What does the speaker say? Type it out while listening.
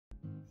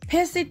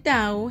Percy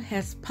Tau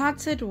has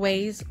parted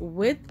ways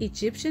with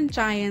Egyptian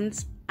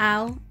giant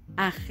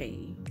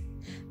Ahly.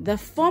 The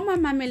former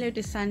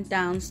Mamelodi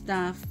Sundowns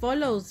star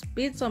follows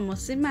Pitso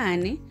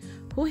Mosimane,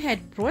 who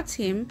had brought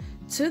him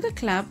to the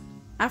club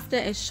after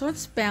a short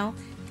spell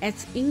at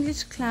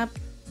English club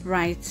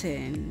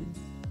Brighton.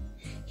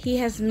 He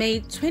has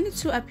made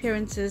 22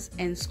 appearances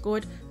and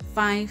scored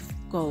 5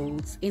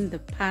 goals in the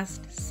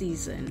past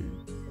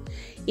season.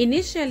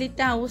 Initially,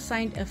 Tau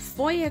signed a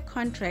 4-year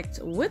contract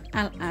with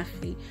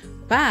Ahly,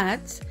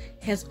 but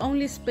has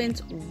only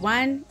spent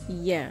 1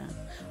 year.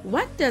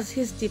 What does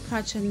his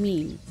departure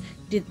mean?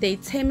 Did they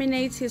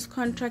terminate his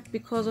contract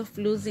because of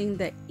losing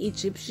the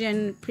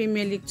Egyptian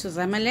Premier League to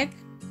Zamalek?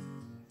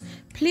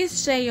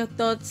 Please share your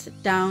thoughts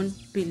down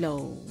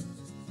below.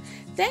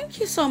 Thank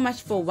you so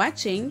much for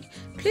watching.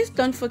 Please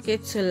don't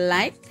forget to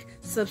like,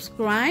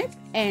 subscribe,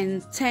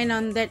 and turn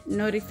on that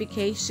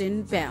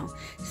notification bell.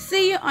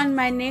 See you on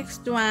my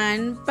next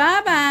one.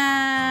 Bye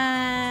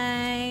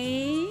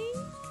bye.